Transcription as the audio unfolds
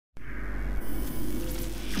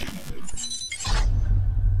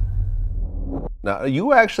Now,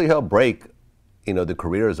 you actually helped break, the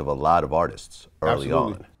careers of a lot of artists early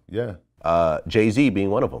Absolutely. on. Yeah. Jay-Z being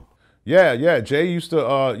one of them. Yeah. Jay used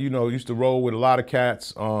to, used to roll with a lot of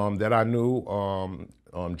cats that I knew.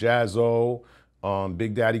 Jazzo,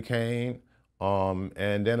 Big Daddy Kane,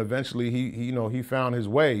 and then eventually he found his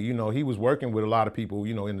way. He was working with a lot of people,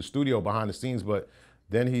 in the studio behind the scenes, but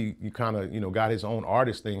then he kind of, got his own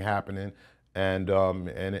artist thing happening, and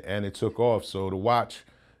it took off. So to watch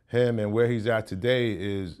him and where he's at today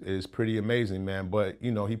is pretty amazing, man. But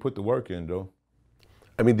he put the work in, though.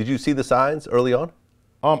 I mean, did you see the signs early on?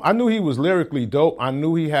 I knew he was lyrically dope. I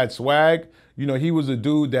knew he had swag. He was a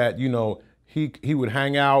dude that, he would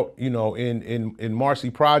hang out, in Marcy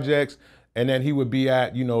projects, and then he would be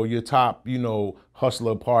at, your top,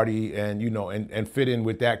 hustler party and, and fit in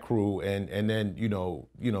with that crew and then,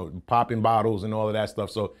 popping bottles and all of that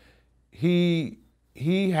stuff. So he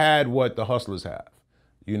had what the hustlers have,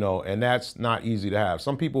 and that's not easy to have.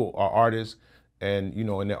 Some people are artists and,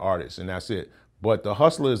 and they're artists and that's it. But the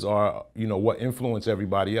hustlers are, what influence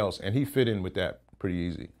everybody else, and he fit in with that pretty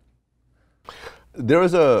easy. There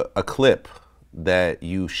was a clip that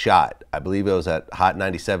you shot. I believe it was at Hot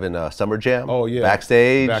 97 Summer Jam. Oh, yeah.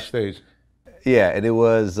 Backstage. Backstage. Yeah, and it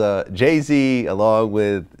was Jay-Z along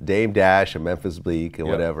with Dame Dash and Memphis Bleak and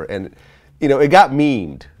whatever. And, it got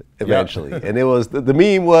memed eventually. And it was, the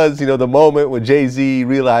meme was, the moment when Jay-Z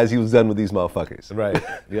realized he was done with these motherfuckers. Right,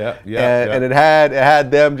 And it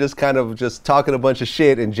had them just kind of just talking a bunch of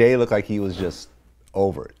shit, and Jay looked like he was just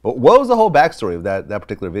over it. But what was the whole backstory of that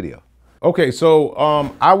particular video? Okay, so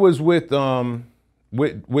I was with the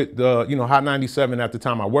Hot 97 at the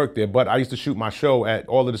time I worked there, but I used to shoot my show at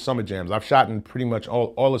all of the Summer Jams. I've shot in pretty much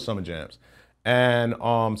all the Summer Jams. And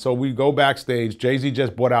so we go backstage. Jay-Z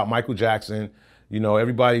just brought out Michael Jackson.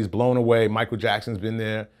 Everybody's blown away. Michael Jackson's been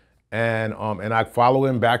there. And I follow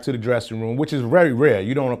him back to the dressing room, which is very rare.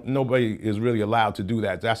 Nobody is really allowed to do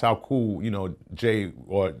that. That's how cool, Jay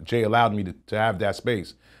allowed me to have that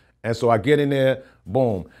space. And so I get in there,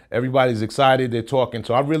 boom, everybody's excited, they're talking.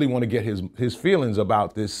 So I really want to get his feelings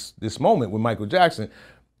about this moment with Michael Jackson.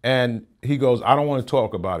 And he goes, I don't want to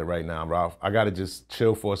talk about it right now, Ralph. I got to just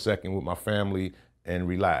chill for a second with my family and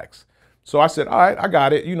relax. So I said, all right, I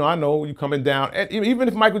got it. I know you coming down. And even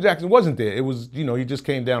if Michael Jackson wasn't there, it was, he just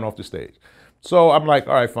came down off the stage. So I'm like,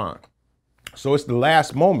 all right, fine. So it's the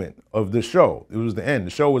last moment of the show. It was the end.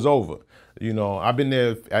 The show was over. I've been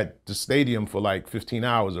there at the stadium for like 15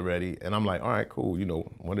 hours already. And I'm like, all right, cool.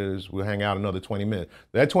 What it is, we'll hang out another 20 minutes.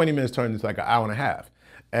 That 20 minutes turned into like an hour and a half.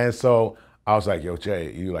 And so I was like, yo, Jay,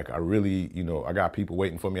 I really, I got people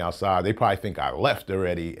waiting for me outside. They probably think I left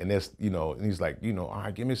already. And there's, and he's like, all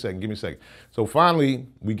right, give me a second. So finally,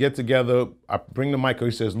 we get together. I bring the mic. He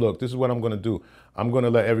says, look, this is what I'm going to do. I'm going to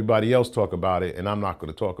let everybody else talk about it, and I'm not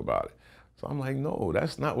going to talk about it. So I'm like, no,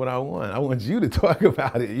 that's not what I want. I want you to talk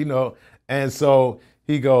about it, And so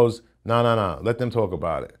he goes, no, let them talk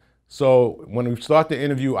about it. So when we start the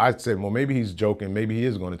interview, I said, well, maybe he's joking. Maybe he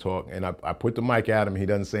is going to talk. And I put the mic at him. He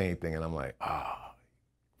doesn't say anything. And I'm like,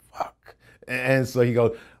 fuck. And so he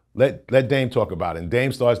goes, let Dame talk about it. And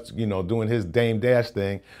Dame starts, doing his Dame Dash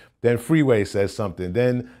thing. Then Freeway says something.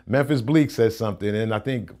 Then Memphis Bleak says something. And I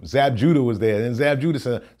think Zab Judah was there. And Zab Judah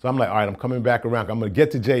said, so I'm like, all right, I'm coming back around. I'm going to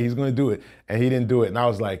get to Jay. He's going to do it. And he didn't do it. And I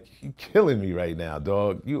was like, you're killing me right now,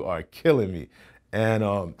 dog. You are killing me.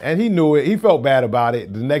 And he knew it. He felt bad about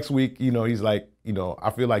it. The next week, he's like,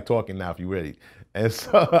 I feel like talking now if you're ready. And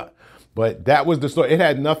so, but that was the story. It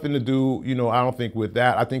had nothing to do, I don't think with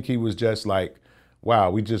that. I think he was just like,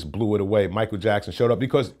 wow, we just blew it away. Michael Jackson showed up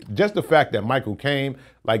because just the fact that Michael came,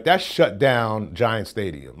 like that shut down Giant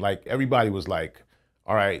Stadium. Like everybody was like,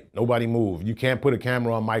 all right, nobody move. You can't put a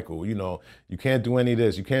camera on Michael. You can't do any of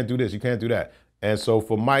this. You can't do this. You can't do that. And so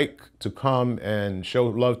for Mike to come and show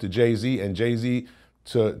love to Jay-Z and Jay-Z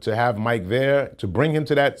to have Mike there, to bring him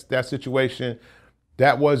to that situation,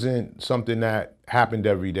 that wasn't something that happened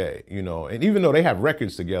every day, And even though they have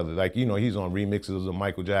records together, like, he's on remixes of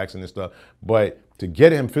Michael Jackson and stuff, but to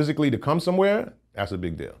get him physically to come somewhere, that's a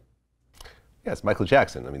big deal. Yeah, it's Michael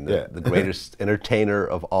Jackson. I mean, the greatest entertainer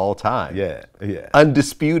of all time. Yeah.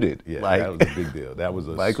 Undisputed. Yeah, like, that was a big deal. That was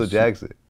a Michael Jackson.